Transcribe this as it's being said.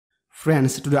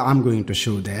Friends, today I'm going to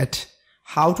show that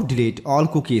how to delete all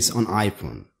cookies on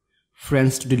iPhone.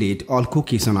 Friends, to delete all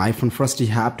cookies on iPhone, first you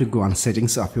have to go on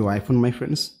settings of your iPhone, my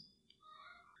friends.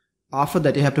 After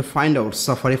that you have to find out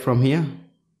Safari from here.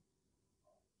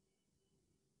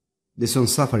 This one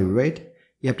Safari, right?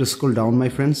 You have to scroll down, my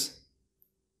friends.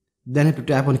 Then you have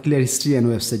to tap on clear history and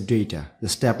website data.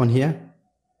 Just tap on here.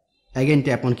 Again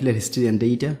tap on clear history and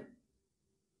data.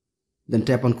 Then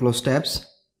tap on close tabs.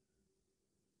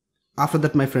 After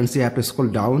that, my friends, you have to scroll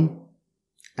down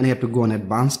and you have to go on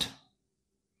advanced.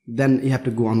 Then you have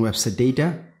to go on website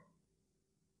data.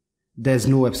 There's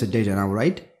no website data now,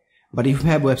 right? But if you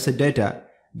have website data,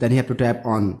 then you have to tap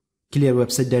on clear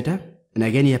website data. And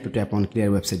again, you have to tap on clear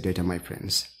website data, my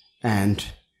friends. And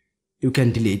you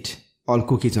can delete all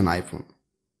cookies on iPhone.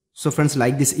 So friends,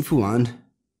 like this, if you want,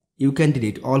 you can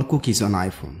delete all cookies on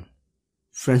iPhone.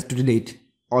 Friends, to delete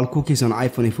all cookies on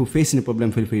iPhone, if you face any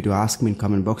problem, feel free to ask me in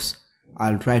comment box.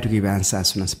 I'll try to give answer as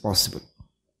soon as possible.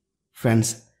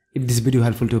 Friends, if this video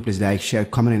helpful to you, please like, share,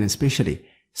 comment, and especially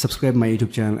subscribe my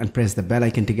YouTube channel and press the bell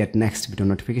icon to get next video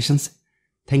notifications.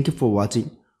 Thank you for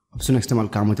watching. Hope so next time I'll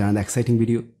come with another exciting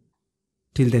video.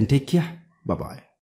 Till then, take care. Bye bye.